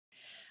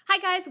Hi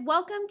guys,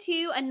 welcome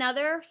to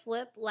another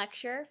flip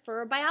lecture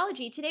for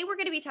biology. Today we're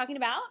going to be talking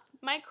about,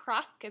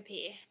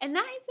 Microscopy. and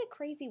that is a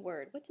crazy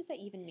word. What does that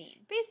even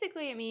mean?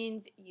 Basically, it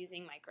means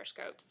using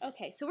microscopes.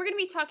 Okay, so we're going to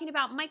be talking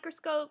about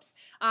microscopes,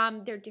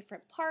 their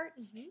different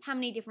parts, how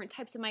many different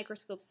types of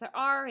microscopes there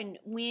are, and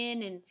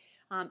when and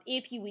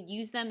if you would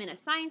use them in a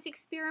science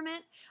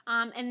experiment.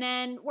 And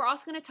then we're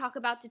also going to talk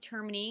about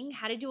determining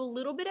how to do a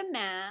little bit of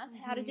math,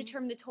 how to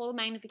determine the total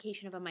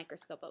magnification of a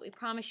microscope, but we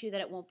promise you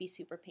that it won't be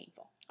super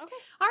painful. Okay.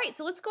 All right,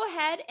 so let's go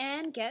ahead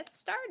and get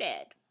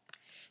started.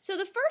 So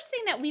the first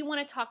thing that we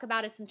want to talk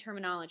about is some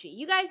terminology.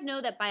 You guys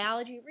know that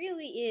biology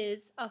really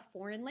is a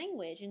foreign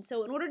language, and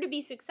so in order to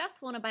be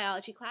successful in a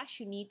biology class,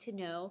 you need to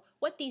know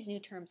what these new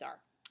terms are.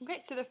 Okay,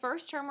 so the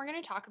first term we're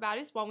going to talk about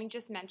is one we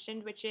just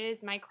mentioned, which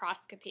is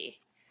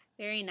microscopy.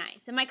 Very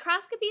nice. And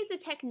microscopy is a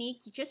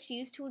technique just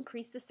used to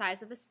increase the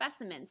size of a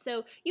specimen.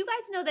 So you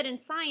guys know that in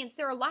science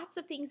there are lots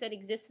of things that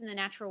exist in the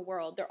natural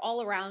world. They're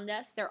all around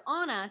us, they're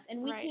on us,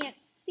 and we can't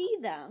see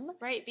them.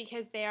 Right,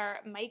 because they are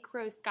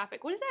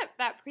microscopic. What does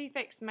that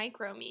prefix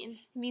micro mean?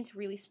 It means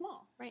really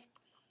small. Right.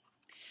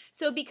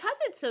 So because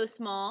it's so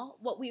small,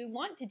 what we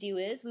want to do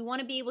is we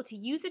want to be able to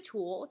use a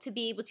tool to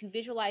be able to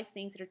visualize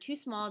things that are too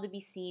small to be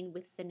seen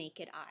with the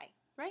naked eye.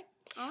 Right.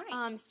 All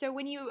right. So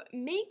when you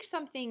make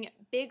something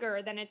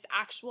bigger than its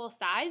actual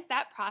size,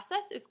 that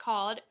process is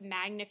called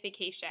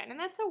magnification. And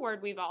that's a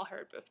word we've all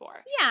heard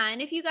before. Yeah,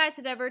 and if you guys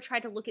have ever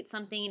tried to look at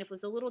something and if it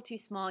was a little too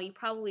small, you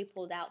probably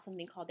pulled out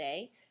something called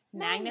a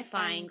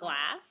magnifying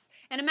glass.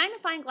 And a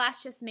magnifying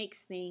glass just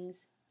makes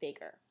things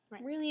bigger.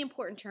 Right. Really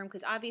important term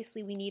because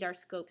obviously we need our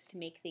scopes to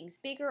make things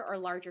bigger or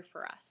larger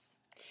for us.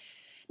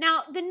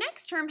 Now, the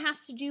next term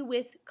has to do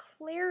with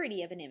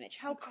clarity of an image,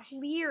 how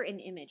clear an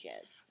image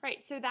is.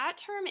 Right, so that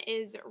term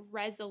is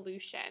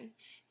resolution.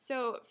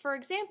 So, for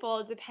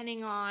example,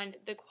 depending on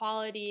the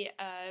quality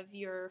of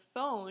your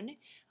phone,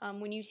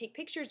 when you take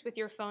pictures with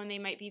your phone, they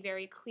might be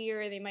very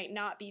clear, they might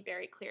not be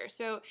very clear.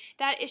 So,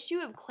 that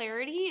issue of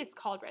clarity is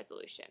called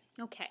resolution.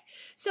 Okay,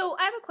 so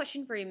I have a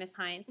question for you, Ms.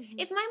 Hines.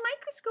 If my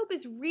microscope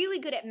is really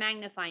good at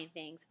magnifying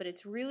things, but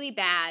it's really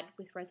bad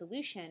with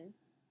resolution,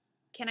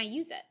 can I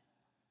use it?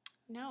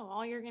 No,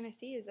 all you're going to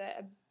see is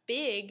a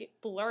big,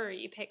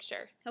 blurry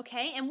picture.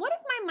 Okay, and what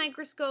if my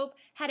microscope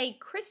had a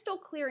crystal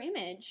clear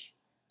image,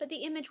 but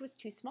the image was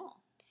too small?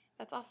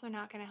 That's also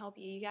not going to help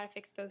you. You got to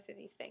fix both of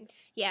these things.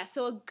 Yeah,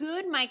 so a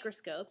good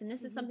microscope, and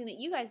this is something that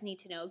you guys need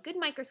to know, a good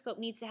microscope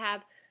needs to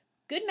have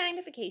good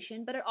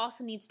magnification, but it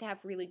also needs to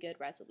have really good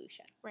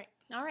resolution. Right.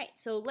 All right,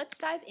 so let's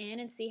dive in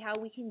and see how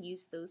we can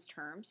use those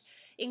terms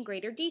in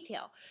greater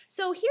detail.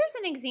 So here's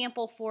an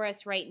example for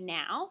us right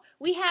now.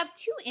 We have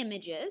two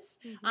images.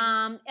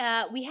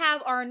 We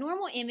have our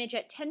normal image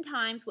at 10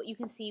 times what you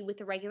can see with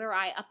the regular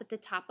eye up at the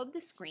top of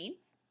the screen.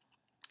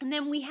 And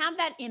then we have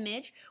that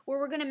image where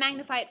we're going to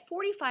magnify it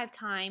 45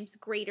 times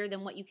greater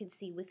than what you can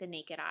see with the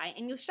naked eye.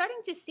 And you're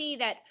starting to see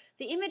that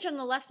the image on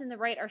the left and the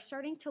right are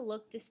starting to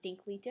look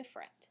distinctly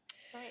different.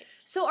 Right.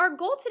 So our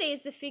goal today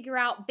is to figure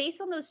out,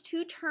 based on those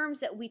two terms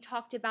that we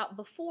talked about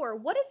before,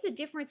 what is the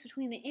difference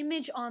between the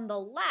image on the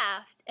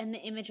left and the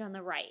image on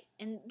the right?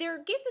 And there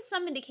gives us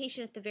some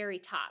indication at the very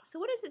top. So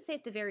what does it say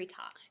at the very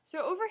top? So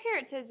over here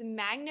it says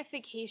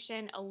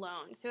magnification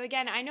alone. So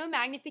again, I know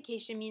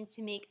magnification means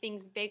to make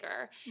things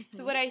bigger.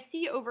 So what I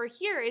see over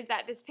here is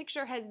that this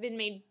picture has been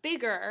made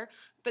bigger,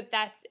 but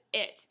that's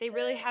it. They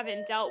really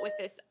haven't dealt with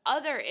this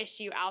other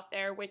issue out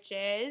there, which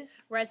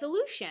is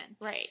resolution.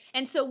 Right.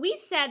 And so we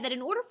said that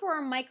in order for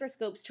our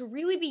microscopes to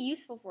really be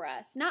useful for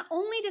us, not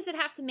only does it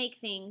have to make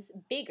things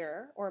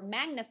bigger or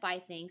magnify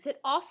things, it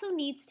also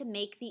needs to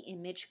make the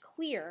image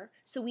clear.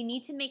 So we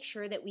need to make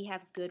sure that we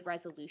have good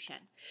resolution.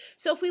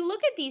 So if we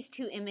look at these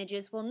two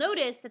images, we'll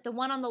notice that the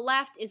one on the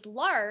left is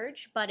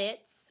large, but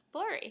it's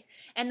blurry.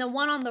 And the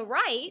one on the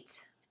right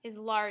is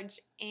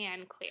large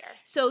and clear.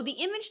 So the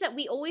image that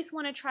we always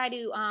want to try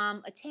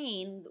to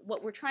attain,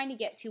 what we're trying to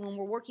get to when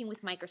we're working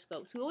with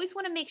microscopes, we always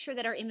want to make sure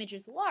that our image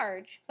is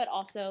large, but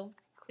also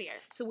clear.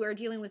 So we're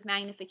dealing with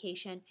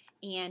magnification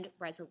and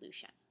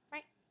resolution.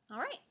 Right. All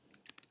right.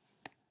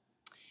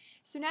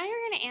 So now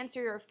you're going to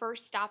answer your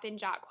first stop and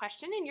jot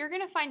question, and you're going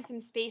to find some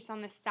space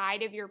on the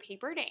side of your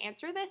paper to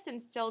answer this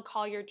and still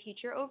call your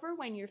teacher over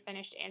when you're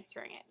finished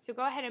answering it. So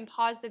go ahead and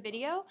pause the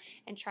video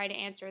and try to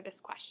answer this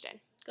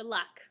question. Good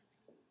luck.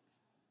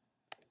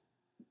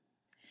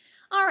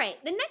 All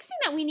right, the next thing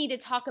that we need to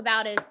talk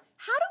about is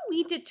how do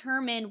we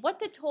determine what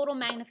the total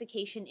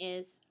magnification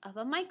is of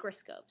a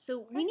microscope?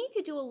 So we need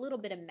to do a little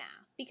bit of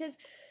math because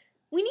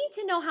we need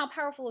to know how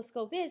powerful a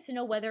scope is to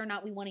know whether or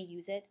not we want to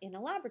use it in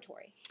a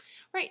laboratory.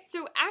 Right,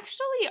 so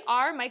actually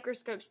our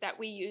microscopes that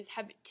we use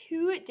have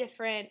two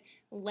different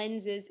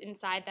lenses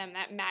inside them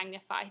that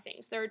magnify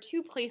things. There are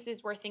two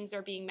places where things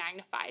are being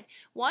magnified.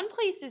 One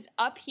place is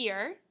up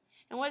here.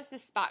 And what is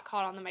this spot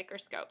called on the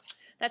microscope?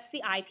 That's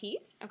the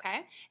eyepiece.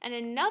 Okay. And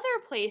another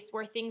place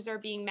where things are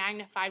being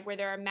magnified, where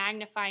there are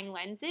magnifying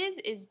lenses,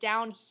 is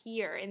down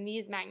here in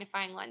these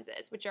magnifying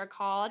lenses, which are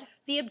called?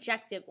 The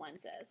objective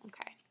lenses.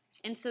 Okay.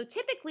 And so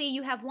typically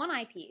you have one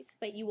eyepiece,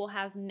 but you will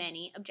have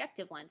many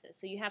objective lenses.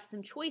 So you have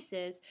some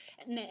choices,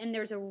 and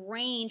there's a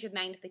range of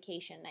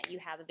magnification that you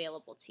have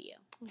available to you.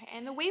 Okay,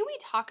 and the way we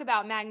talk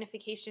about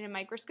magnification in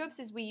microscopes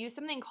is we use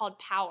something called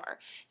power.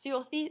 So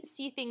you'll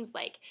see things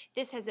like,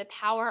 this has a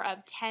power of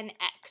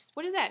 10x.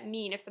 What does that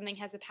mean if something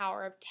has a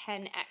power of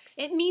 10x?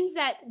 It means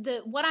that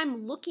what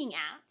I'm looking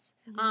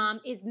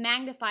at is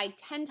magnified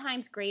 10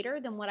 times greater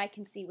than what I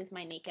can see with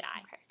my naked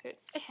eye. Okay, so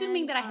it's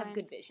assuming that I have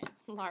good vision.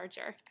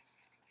 Larger.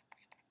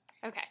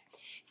 Okay,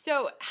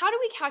 so how do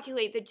we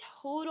calculate the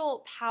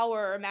total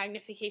power or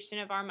magnification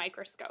of our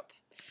microscope?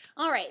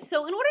 All right,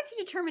 so in order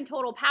to determine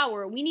total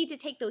power, we need to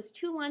take those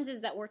two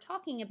lenses that we're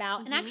talking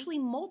about and actually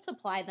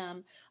multiply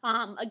them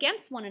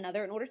against one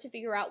another in order to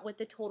figure out what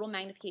the total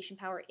magnification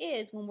power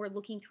is when we're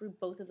looking through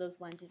both of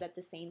those lenses at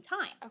the same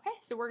time. Okay,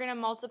 so we're going to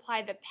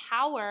multiply the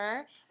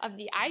power of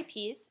the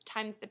eyepiece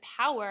times the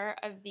power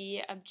of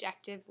the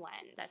objective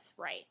lens. That's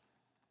right.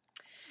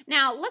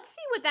 Now, let's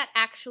see what that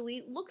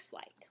actually looks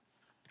like.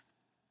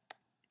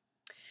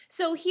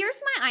 So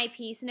here's my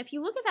eyepiece, and if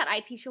you look at that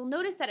eyepiece, you'll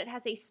notice that it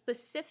has a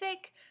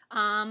specific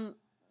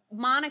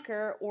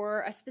moniker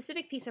or a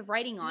specific piece of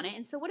writing on it.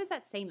 And so what does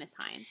that say, Miss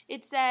Hines?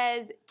 It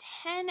says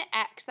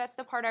 10x. That's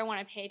the part I want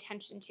to pay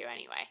attention to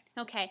anyway.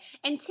 Okay,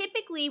 and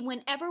typically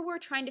whenever we're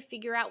trying to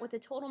figure out what the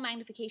total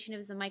magnification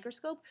is of a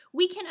microscope,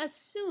 we can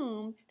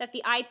assume that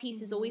the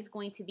eyepiece is always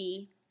going to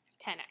be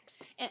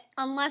 10x.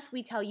 Unless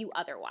we tell you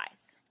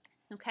otherwise,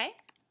 okay?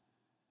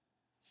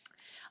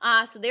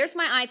 So there's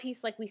my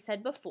eyepiece like we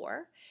said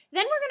before.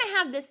 Then we're going to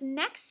have this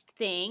next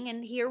thing,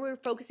 and here we're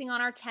focusing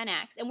on our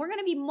 10x, and we're going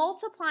to be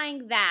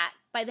multiplying that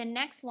by the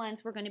next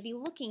lens we're going to be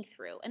looking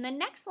through. And the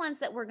next lens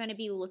that we're going to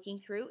be looking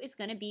through is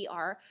going to be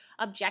our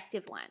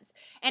objective lens.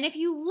 And if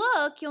you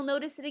look, you'll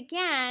notice that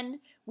again,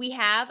 we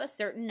have a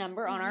certain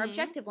number on our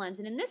objective lens.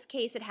 And in this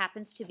case, it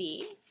happens to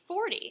be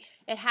 40.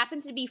 It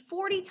happens to be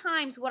 40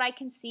 times what I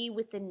can see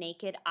with the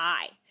naked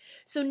eye.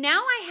 So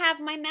now I have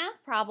my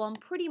math problem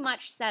pretty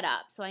much set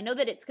up. So I know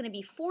that it's going to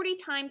be 40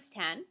 times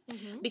 10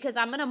 because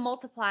I'm going to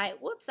multiply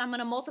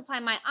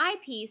my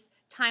eyepiece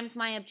times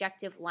my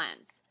objective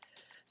lens.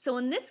 So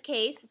in this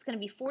case, it's going to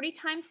be 40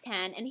 times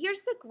 10. And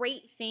here's the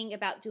great thing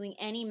about doing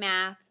any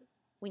math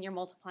when you're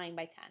multiplying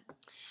by 10.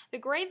 The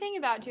great thing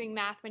about doing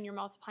math when you're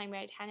multiplying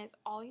by 10 is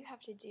all you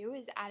have to do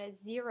is add a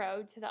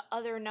 0 to the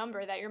other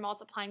number that you're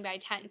multiplying by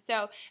 10.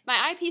 So my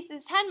eyepiece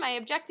is 10, my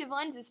objective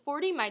lens is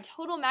 40, my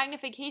total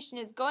magnification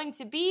is going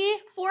to be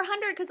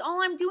 400 because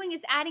all I'm doing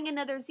is adding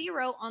another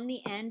 0 on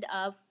the end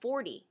of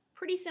 40.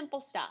 Pretty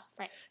simple stuff.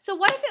 Right. So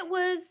what if it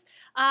was,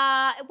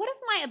 what if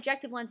my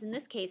objective lens in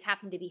this case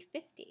happened to be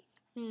 50?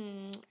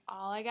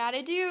 All I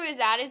gotta do is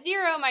add a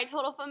 0. My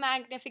total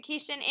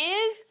magnification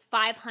is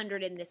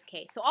 500 in this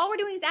case. So all we're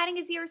doing is adding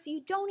a 0, so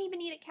you don't even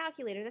need a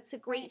calculator. That's the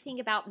great thing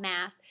about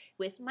math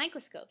with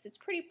microscopes. It's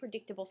pretty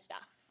predictable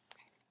stuff.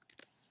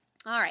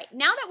 All right,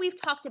 now that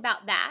we've talked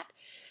about that,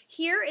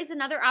 here is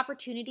another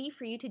opportunity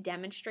for you to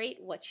demonstrate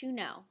what you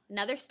know.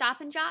 Another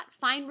stop and jot,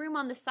 find room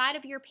on the side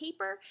of your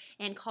paper,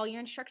 and call your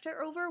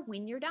instructor over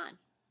when you're done.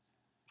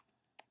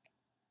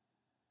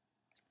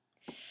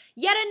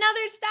 Yet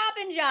another stop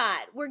and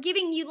jot. We're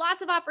giving you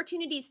lots of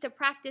opportunities to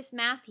practice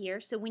math here.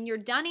 So when you're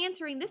done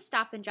answering this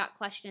stop and jot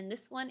question,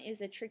 this one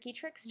is a tricky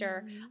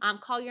trickster.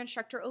 Call your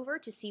instructor over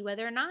to see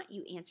whether or not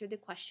you answered the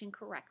question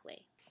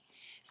correctly.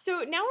 So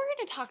now we're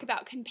going to talk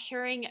about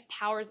comparing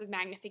powers of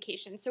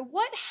magnification. So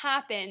what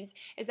happens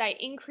as I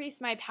increase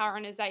my power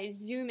and as I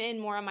zoom in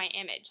more on my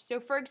image?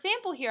 So for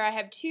example here, I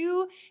have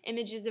two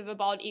images of a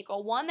bald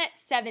eagle, one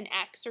that's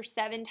 7x or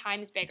 7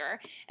 times bigger,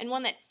 and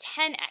one that's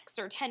 10x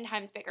or 10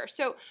 times bigger.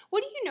 So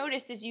what do you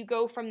notice as you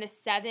go from the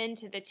 7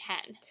 to the 10?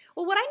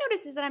 Well, what I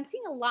notice is that I'm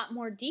seeing a lot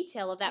more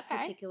detail of that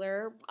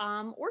particular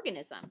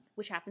organism,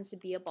 which happens to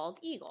be a bald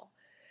eagle.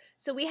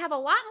 So we have a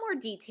lot more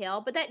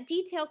detail, but that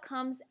detail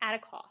comes at a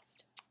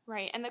cost.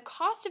 Right, and the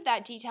cost of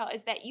that detail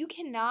is that you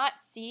cannot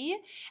see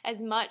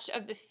as much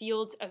of the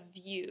field of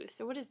view.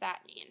 So what does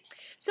that mean?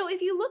 So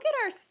if you look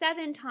at our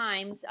 7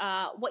 times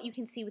what you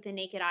can see with the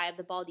naked eye of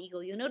the bald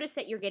eagle, you'll notice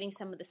that you're getting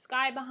some of the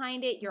sky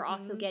behind it. You're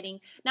also getting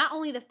not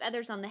only the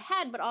feathers on the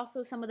head, but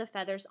also some of the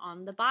feathers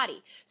on the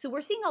body. So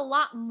we're seeing a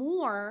lot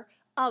more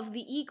of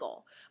the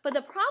eagle. But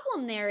the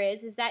problem there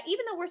is that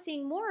even though we're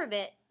seeing more of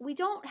it, we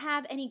don't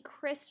have any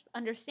crisp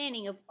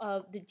understanding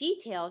of the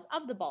details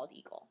of the bald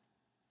eagle.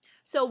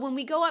 So when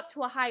we go up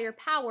to a higher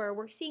power,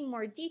 we're seeing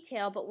more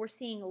detail, but we're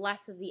seeing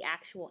less of the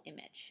actual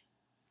image.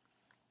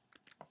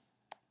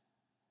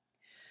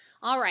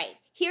 All right,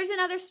 here's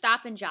another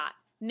stop and jot.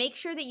 Make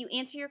sure that you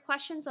answer your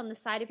questions on the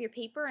side of your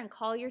paper and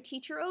call your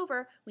teacher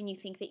over when you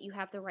think that you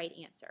have the right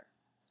answer.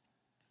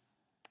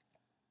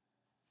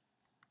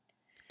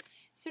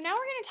 So now we're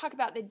going to talk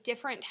about the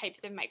different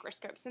types of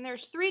microscopes, and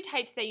there's 3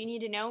 types that you need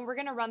to know, and we're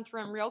going to run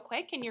through them real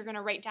quick, and you're going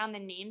to write down the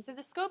names of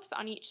the scopes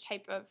on each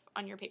type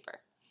on your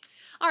paper.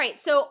 All right,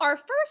 so our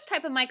first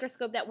type of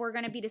microscope that we're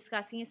going to be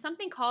discussing is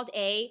something called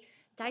a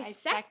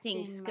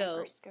Dissecting scope.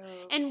 microscope.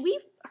 And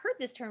we've heard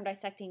this term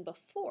dissecting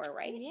before,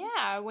 right?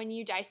 Yeah, when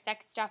you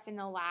dissect stuff in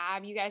the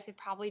lab, you guys have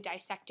probably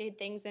dissected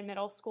things in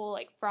middle school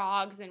like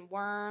frogs and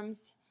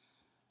worms.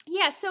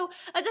 Yeah, so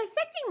a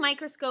dissecting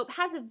microscope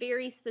has a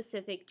very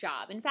specific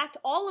job. In fact,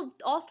 all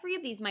three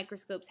of these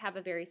microscopes have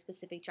a very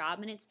specific job,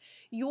 and it's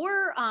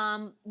your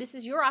this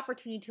is your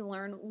opportunity to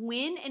learn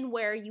when and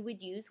where you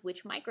would use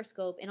which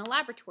microscope in a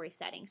laboratory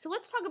setting. So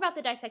let's talk about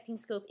the dissecting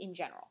scope in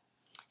general.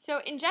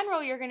 So in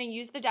general, you're going to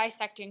use the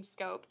dissecting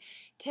scope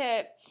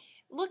to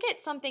look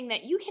at something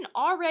that you can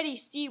already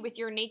see with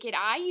your naked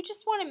eye. You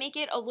just want to make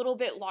it a little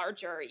bit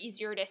larger,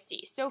 easier to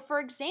see. So for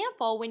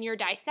example, when you're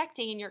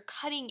dissecting and you're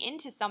cutting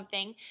into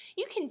something,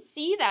 you can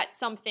see that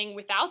something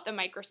without the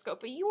microscope,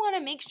 but you want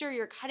to make sure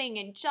you're cutting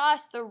in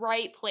just the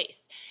right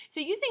place.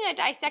 So using a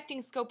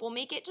dissecting scope will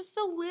make it just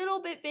a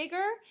little bit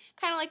bigger,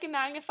 kind of like a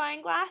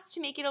magnifying glass, to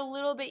make it a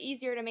little bit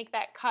easier to make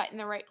that cut in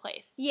the right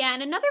place. Yeah,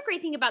 and another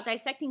great thing about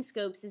dissecting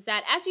scopes is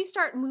that as you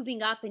start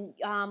moving up and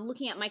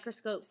looking at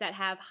microscopes that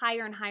have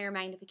higher and higher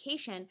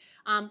magnification,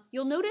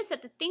 you'll notice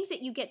that the things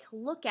that you get to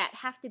look at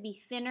have to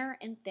be thinner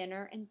and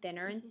thinner and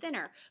thinner and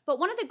thinner. But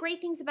one of the great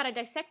things about a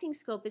dissecting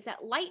scope is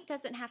that light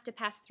doesn't have to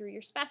pass through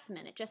your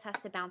specimen. It just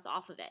has to bounce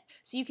off of it.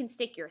 So you can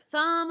stick your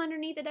thumb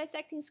underneath the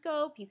dissecting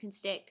scope. You can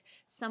stick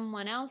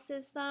someone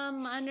else's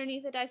thumb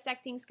underneath the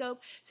dissecting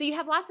scope. So you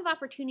have lots of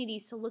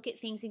opportunities to look at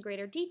things in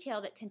greater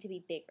detail that tend to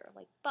be bigger,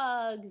 like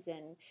bugs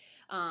and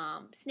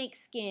snake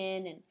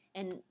skin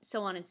and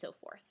so on and so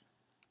forth.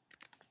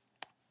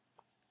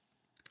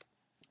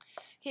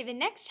 Okay, the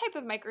next type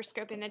of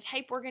microscope and the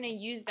type we're going to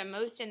use the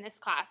most in this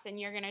class and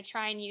you're going to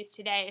try and use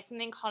today is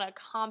something called a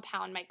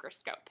compound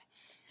microscope.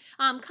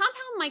 Compound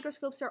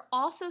microscopes are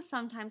also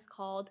sometimes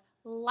called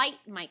light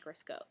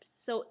microscopes.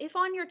 So if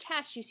on your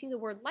test you see the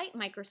word light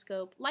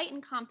microscope, light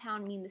and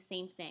compound mean the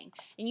same thing.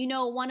 And you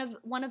know, one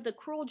of the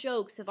cruel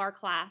jokes of our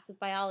class of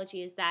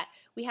biology is that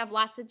we have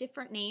lots of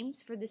different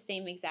names for the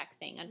same exact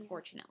thing,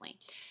 unfortunately.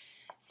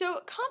 So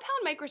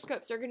compound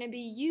microscopes are going to be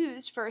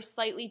used for a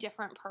slightly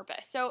different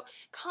purpose. So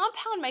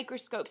compound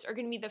microscopes are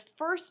going to be the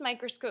first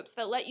microscopes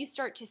that let you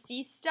start to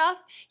see stuff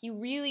you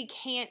really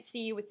can't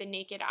see with the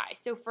naked eye.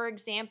 So for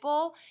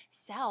example,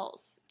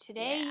 cells.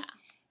 Today,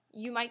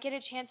 you might get a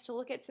chance to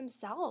look at some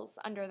cells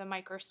under the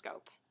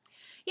microscope.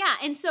 Yeah,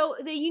 and so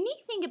the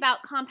unique thing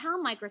about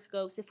compound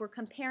microscopes, if we're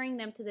comparing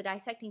them to the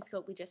dissecting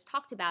scope we just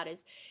talked about,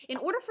 is in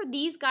order for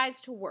these guys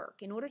to work,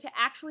 in order to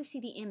actually see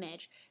the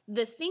image,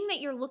 the thing that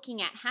you're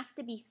looking at has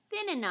to be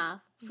thin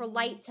enough for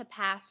light to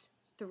pass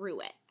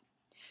through it.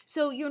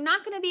 So you're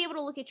not going to be able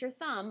to look at your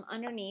thumb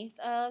underneath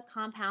a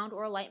compound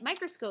or a light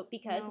microscope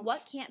because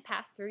what can't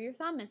pass through your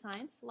thumb, Ms.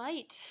 Hines?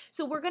 Light.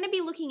 So we're going to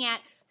be looking at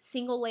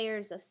single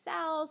layers of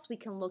cells. We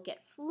can look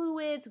at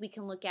fluids. We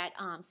can look at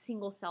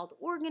single-celled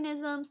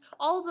organisms.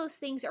 All of those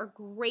things are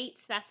great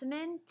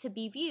specimen to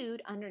be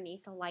viewed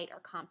underneath a light or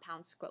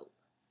compound scope.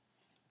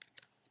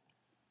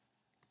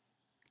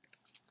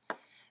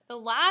 The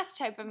last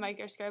type of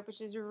microscope,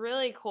 which is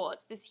really cool,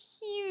 it's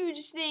this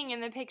huge thing in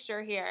the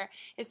picture here,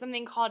 is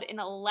something called an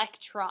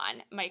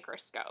electron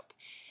microscope.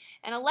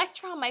 And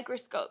electron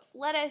microscopes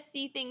let us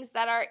see things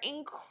that are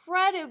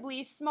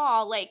incredibly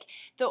small, like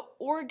the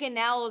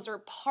organelles or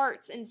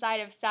parts inside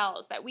of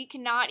cells that we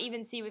cannot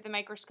even see with the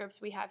microscopes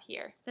we have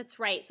here. That's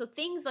right. So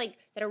things like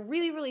that are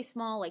really, really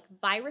small, like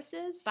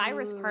viruses,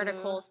 virus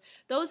particles,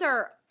 those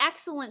are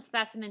excellent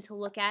specimen to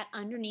look at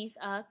underneath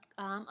a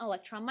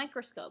electron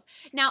microscope.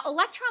 Now,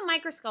 electron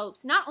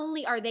microscopes, not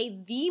only are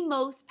they the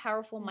most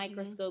powerful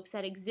microscopes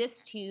that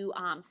exist to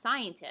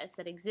scientists,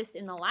 that exist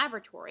in the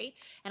laboratory,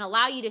 and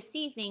allow you to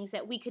see things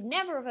that we could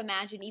never have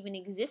imagined even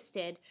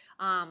existed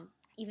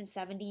even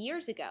 70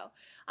 years ago.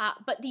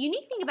 But the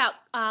unique thing about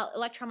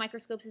electron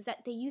microscopes is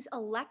that they use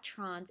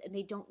electrons and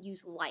they don't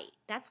use light.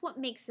 That's what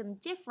makes them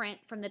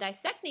different from the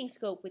dissecting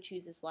scope, which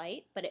uses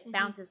light, but it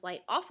bounces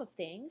light off of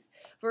things,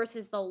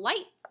 versus the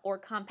light or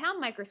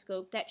compound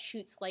microscope that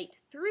shoots light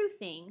through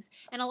things.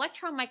 An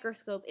electron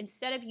microscope,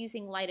 instead of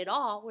using light at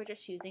all, we're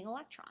just using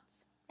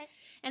electrons.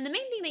 And the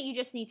main thing that you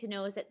just need to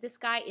know is that this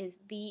guy is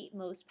the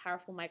most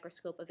powerful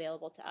microscope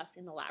available to us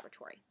in the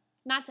laboratory.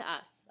 Not to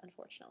us,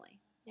 unfortunately.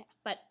 Yeah.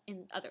 But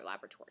in other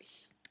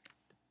laboratories.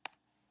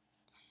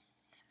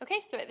 Okay,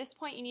 so at this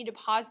point you need to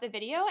pause the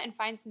video and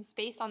find some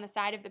space on the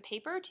side of the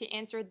paper to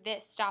answer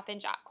this stop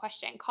and jot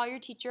question. Call your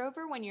teacher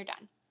over when you're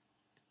done.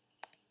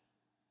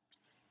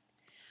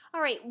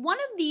 All right, one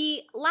of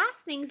the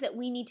last things that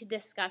we need to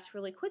discuss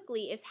really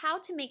quickly is how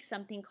to make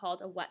something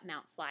called a wet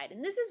mount slide.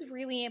 And this is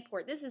really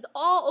important. This is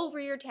all over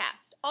your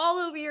test, all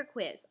over your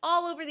quiz,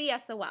 all over the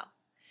SOL.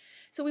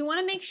 So we want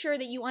to make sure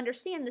that you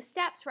understand the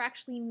steps for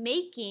actually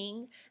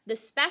making the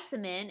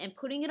specimen and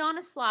putting it on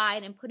a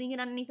slide and putting it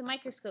underneath a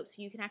microscope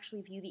so you can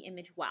actually view the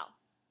image well.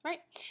 Right.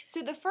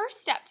 So the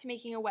first step to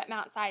making a wet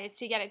mount slide is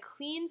to get a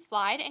clean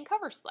slide and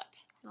cover slip.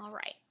 All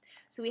right.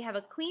 So we have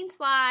a clean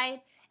slide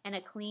and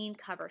a clean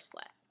cover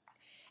slip.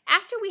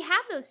 After we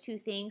have those two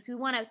things, we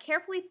want to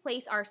carefully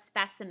place our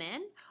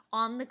specimen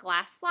on the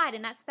glass slide,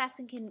 and that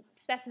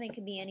specimen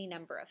can be any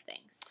number of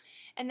things.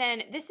 And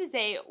then this is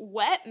a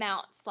wet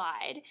mount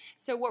slide.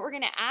 So what we're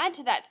going to add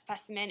to that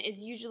specimen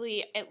is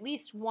usually at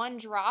least 1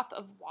 drop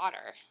of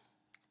water.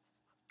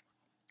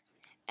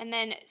 And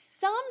then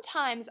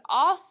sometimes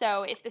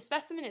also, if the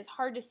specimen is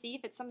hard to see,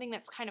 if it's something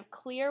that's kind of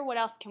clear, what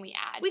else can we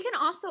add? We can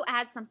also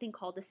add something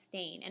called a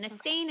stain. And a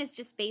stain is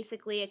just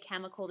basically a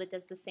chemical that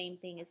does the same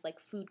thing as like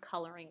food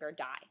coloring or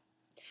dye.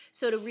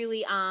 So to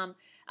really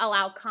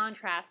allow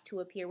contrast to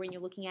appear when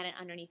you're looking at it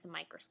underneath a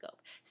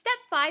microscope. Step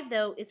 5,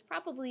 though, is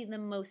probably the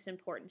most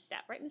important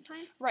step, right, Ms.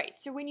 Hines? Right.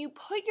 So when you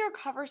put your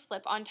cover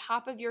slip on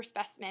top of your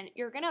specimen,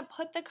 you're going to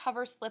put the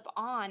cover slip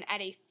on at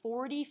a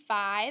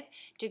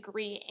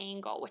 45-degree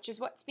angle, which is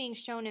what's being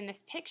shown in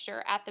this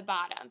picture at the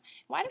bottom.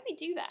 Why do we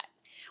do that?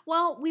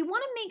 Well, we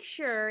want to make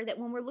sure that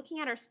when we're looking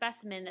at our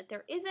specimen that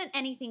there isn't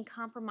anything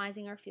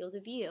compromising our field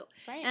of view.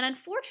 Right. And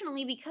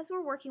unfortunately, because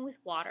we're working with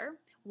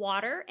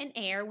water and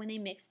air, when they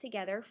mix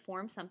together,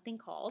 form something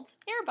called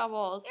air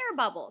bubbles. Air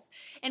bubbles.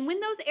 And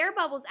when those air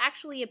bubbles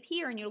actually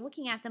appear and you're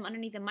looking at them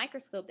underneath a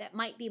microscope, that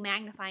might be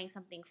magnifying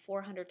something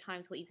 400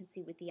 times what you can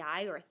see with the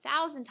eye or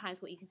 1,000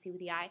 times what you can see with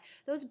the eye.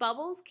 Those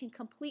bubbles can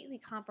completely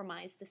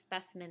compromise the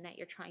specimen that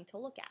you're trying to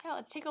look at. Yeah,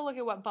 let's take a look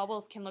at what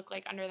bubbles can look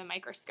like under the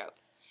microscope.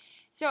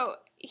 So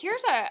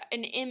here's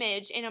an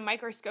image in a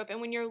microscope, and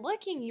when you're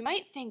looking, you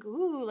might think,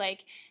 ooh,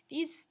 like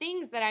these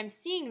things that I'm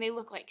seeing, they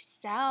look like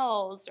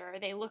cells, or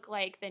they look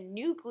like the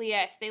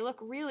nucleus. They look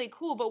really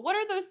cool, but what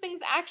are those things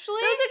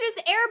actually? Those are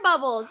just air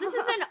bubbles. This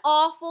is an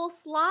awful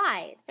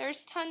slide.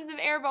 There's tons of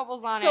air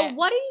bubbles on it. So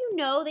what do you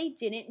know they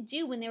didn't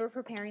do when they were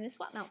preparing this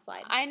wet mount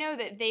slide? I know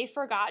that they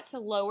forgot to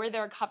lower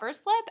their cover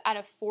slip at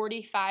a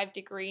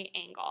 45-degree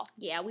angle.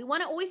 Yeah, we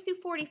want to always do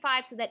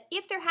 45 so that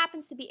if there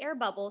happens to be air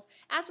bubbles,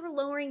 as we're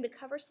lowering the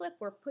cover slip,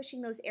 we're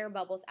pushing those air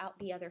bubbles out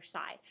the other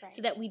side, right,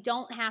 so that we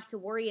don't have to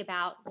worry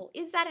about, well,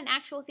 is that an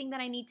actual thing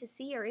that I need to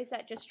see, or is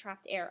that just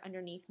trapped air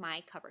underneath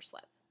my cover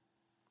slip?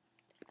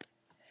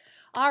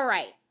 All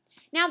right.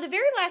 Now, the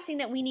very last thing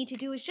that we need to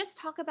do is just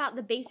talk about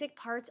the basic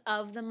parts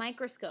of the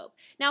microscope.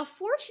 Now,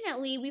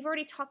 fortunately, we've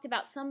already talked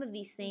about some of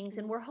these things,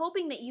 and we're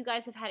hoping that you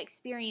guys have had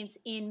experience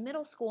in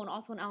middle school and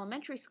also in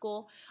elementary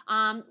school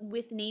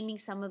with naming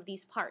some of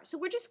these parts. So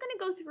we're just going to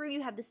go through.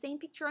 You have the same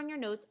picture on your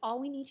notes. All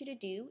we need you to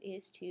do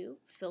is to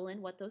fill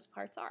in what those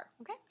parts are.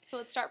 Okay, so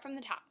let's start from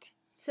the top.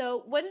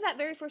 So what is that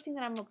very first thing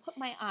that I'm going to put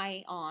my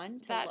eye on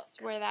to That's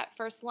look? where that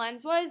first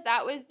lens was.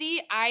 That was the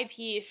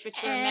eyepiece, which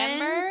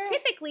remember?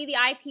 Typically the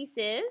eyepiece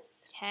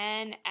is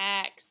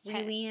 10x.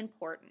 really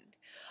important.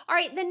 All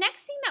right, the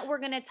next thing that we're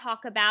going to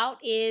talk about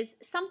is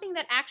something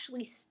that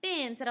actually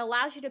spins that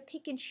allows you to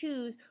pick and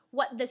choose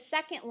what the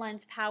second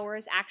lens power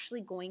is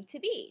actually going to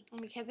be.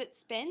 And because it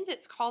spins,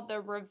 it's called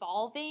the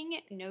revolving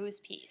nose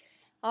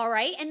piece. All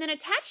right, and then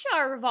attached to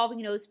our revolving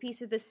nose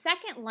piece are the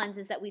second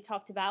lenses that we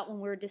talked about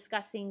when we were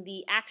discussing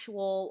the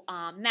actual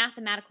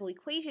mathematical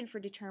equation for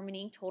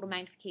determining total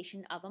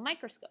magnification of a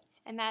microscope.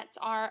 And that's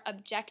our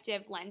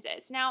objective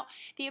lenses. Now,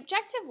 the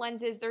objective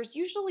lenses, there's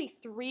usually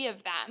 3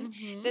 of them.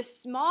 Mm-hmm. The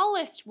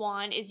smallest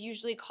one is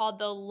usually called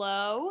the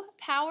low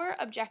power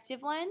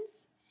objective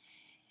lens.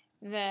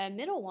 The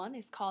middle one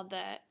is called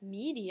the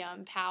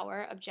medium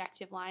power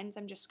objective lens.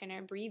 I'm just going to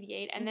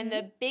abbreviate. And then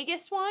the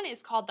biggest one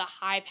is called the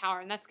high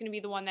power, and that's going to be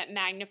the one that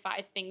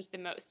magnifies things the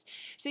most.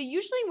 So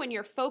usually when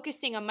you're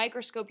focusing a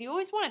microscope, you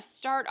always want to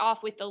start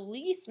off with the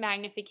least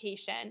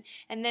magnification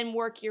and then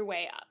work your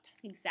way up.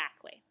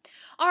 Exactly.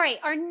 All right,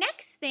 our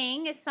next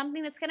thing is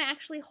something that's going to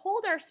actually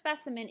hold our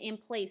specimen in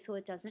place so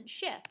it doesn't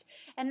shift.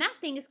 And that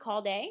thing is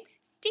called a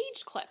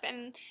stage clip.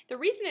 And the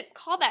reason it's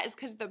called that is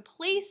because the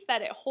place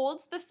that it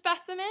holds the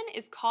specimen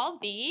is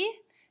called the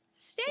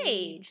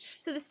stage.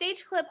 So the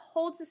stage clip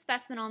holds the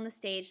specimen on the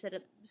stage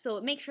so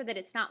it makes sure that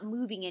it's not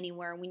moving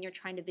anywhere when you're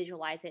trying to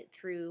visualize it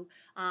through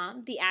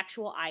the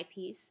actual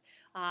eyepiece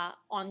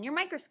on your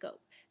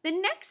microscope. The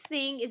next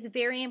thing is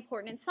very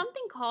important. It's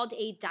something called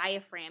a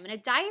diaphragm. And a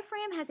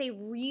diaphragm has a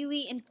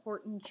really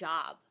important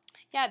job.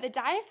 Yeah, the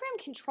diaphragm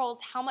controls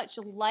how much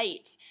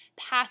light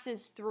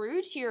passes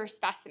through to your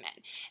specimen.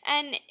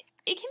 And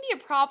it can be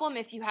a problem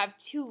if you have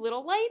too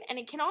little light, and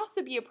it can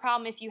also be a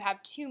problem if you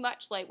have too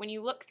much light. When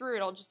you look through it,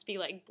 it'll just be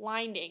like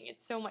blinding.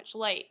 It's so much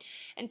light.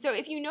 And so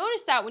if you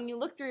notice that when you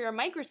look through your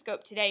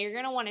microscope today, you're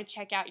going to want to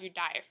check out your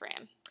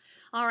diaphragm.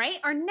 All right,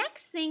 our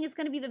next thing is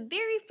going to be the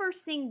very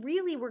first thing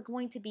really we're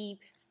going to be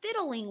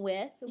fiddling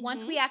with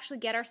once we actually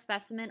get our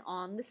specimen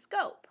on the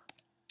scope.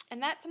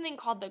 And that's something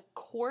called the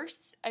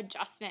coarse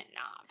adjustment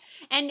knob.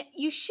 And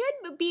you should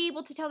be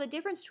able to tell the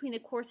difference between the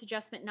coarse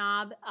adjustment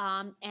knob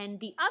and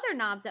the other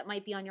knobs that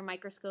might be on your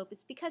microscope.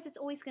 It's because it's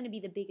always going to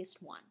be the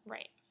biggest one.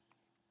 Right.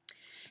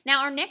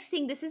 Now, our next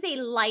thing, this is a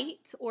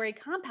light or a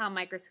compound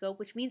microscope,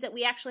 which means that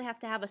we actually have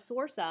to have a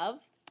source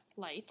of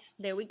Light.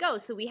 There we go.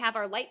 So we have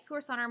our light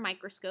source on our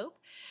microscope.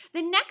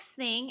 The next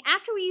thing,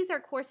 after we use our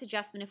coarse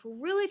adjustment, if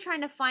we're really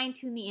trying to fine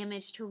tune the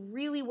image to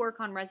really work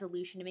on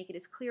resolution to make it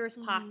as clear as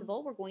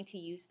possible, we're going to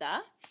use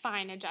the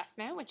fine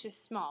adjustment, which is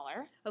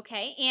smaller.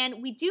 Okay,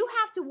 and we do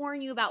have to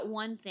warn you about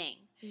one thing.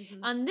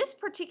 On this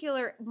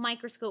particular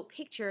microscope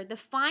picture, the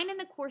fine and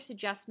the coarse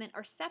adjustment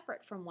are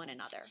separate from one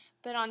another.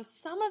 But on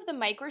some of the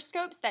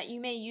microscopes that you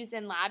may use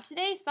in lab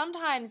today,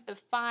 sometimes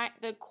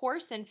the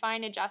coarse and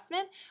fine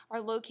adjustment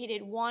are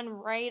located one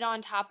right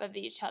on top of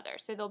each other.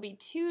 So there'll be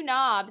two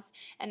knobs,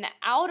 and the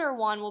outer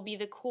one will be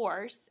the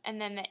coarse,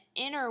 and then the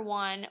inner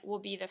one will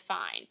be the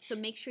fine. So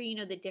make sure you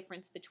know the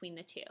difference between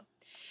the two.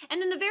 And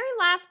then the very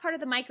last part of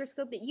the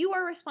microscope that you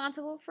are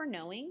responsible for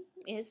knowing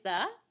is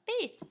the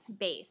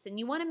base. And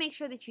you want to make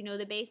sure that you know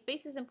the base.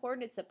 Base is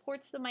important. It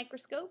supports the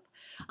microscope.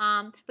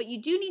 But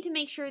you do need to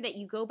make sure that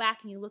you go back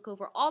and you look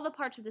over all the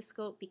parts of the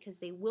scope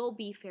because they will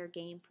be fair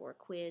game for a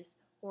quiz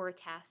or a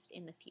test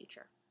in the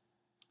future.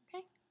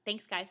 Okay.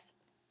 Thanks, guys.